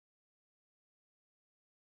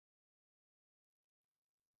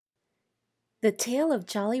The Tale of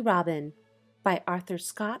Jolly Robin by Arthur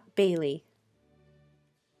Scott Bailey.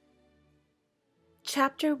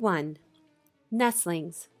 Chapter 1.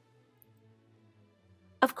 Nestlings.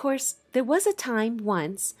 Of course, there was a time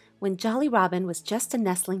once when Jolly Robin was just a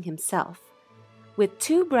nestling himself, with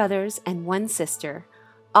 2 brothers and 1 sister,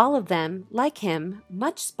 all of them, like him,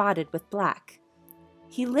 much spotted with black.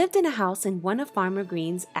 He lived in a house in one of Farmer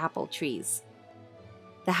Green's apple trees.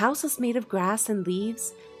 The house was made of grass and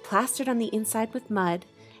leaves, plastered on the inside with mud,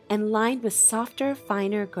 and lined with softer,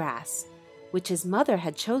 finer grass, which his mother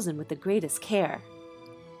had chosen with the greatest care.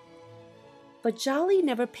 But Jolly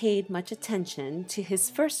never paid much attention to his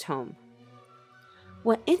first home.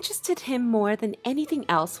 What interested him more than anything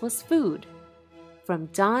else was food. From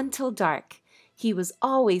dawn till dark, he was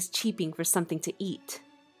always cheeping for something to eat.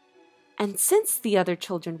 And since the other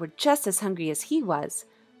children were just as hungry as he was,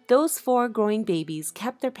 those 4 growing babies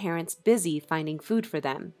kept their parents busy finding food for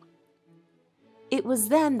them. It was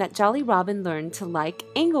then that Jolly Robin learned to like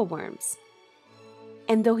angleworms.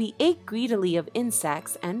 And though he ate greedily of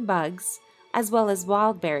insects and bugs, as well as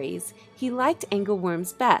wild berries, he liked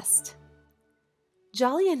angleworms best.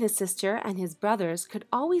 Jolly and his sister and his brothers could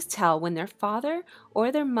always tell when their father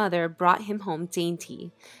or their mother brought him home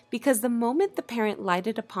dainty, because the moment the parent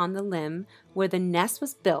lighted upon the limb where the nest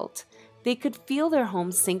was built, they could feel their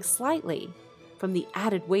home sink slightly from the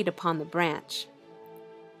added weight upon the branch.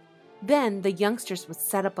 Then the youngsters would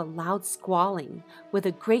set up a loud squalling, with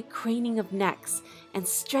a great craning of necks and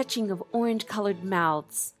stretching of orange-colored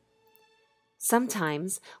mouths.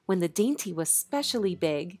 Sometimes, when the dainty was specially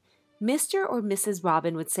big, Mr. or Mrs.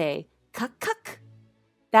 Robin would say, "Cuck, cuck."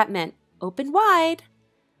 That meant, "Open wide."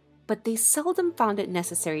 But they seldom found it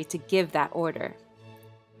necessary to give that order.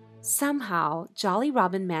 Somehow, Jolly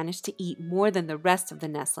Robin managed to eat more than the rest of the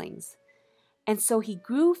nestlings, and so he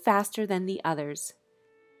grew faster than the others.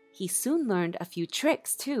 He soon learned a few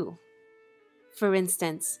tricks, too. For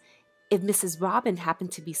instance, if Mrs. Robin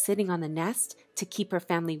happened to be sitting on the nest to keep her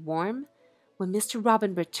family warm, when Mr.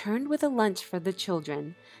 Robin returned with a lunch for the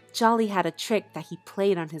children, Jolly had a trick that he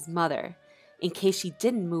played on his mother, in case she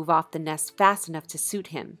didn't move off the nest fast enough to suit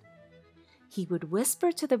him. He would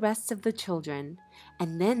whisper to the rest of the children,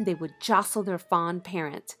 and then they would jostle their fond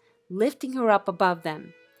parent, lifting her up above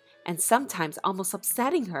them, and sometimes almost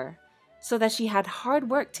upsetting her, so that she had hard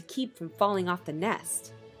work to keep from falling off the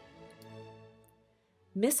nest.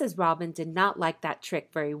 Mrs. Robin did not like that trick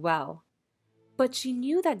very well, but she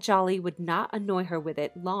knew that Jolly would not annoy her with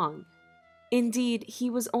it long. Indeed, he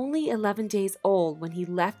was only 11 days old when he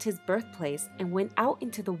left his birthplace and went out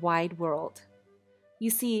into the wide world. You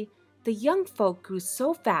see, the young folk grew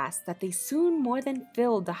so fast that they soon more than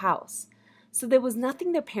filled the house, so there was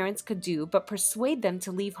nothing their parents could do but persuade them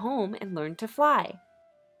to leave home and learn to fly.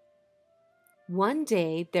 One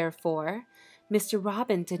day, therefore, Mr.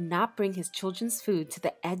 Robin did not bring his children's food to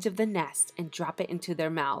the edge of the nest and drop it into their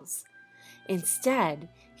mouths. Instead,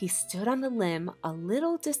 he stood on the limb a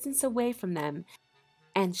little distance away from them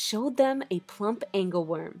and showed them a plump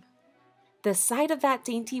angleworm. The sight of that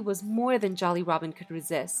dainty was more than Jolly Robin could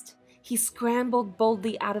resist. He scrambled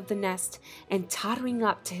boldly out of the nest and tottering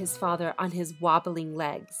up to his father on his wobbling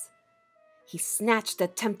legs. He snatched the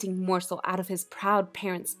tempting morsel out of his proud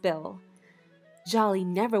parent's bill. Jolly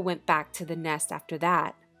never went back to the nest after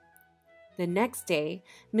that. The next day,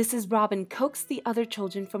 Mrs. Robin coaxed the other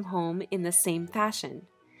children from home in the same fashion.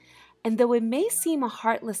 And though it may seem a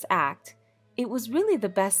heartless act, it was really the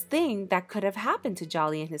best thing that could have happened to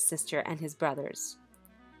Jolly and his sister and his brothers.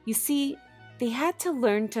 You see, they had to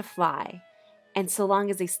learn to fly, and so long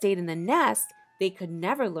as they stayed in the nest, they could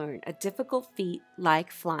never learn a difficult feat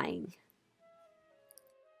like flying.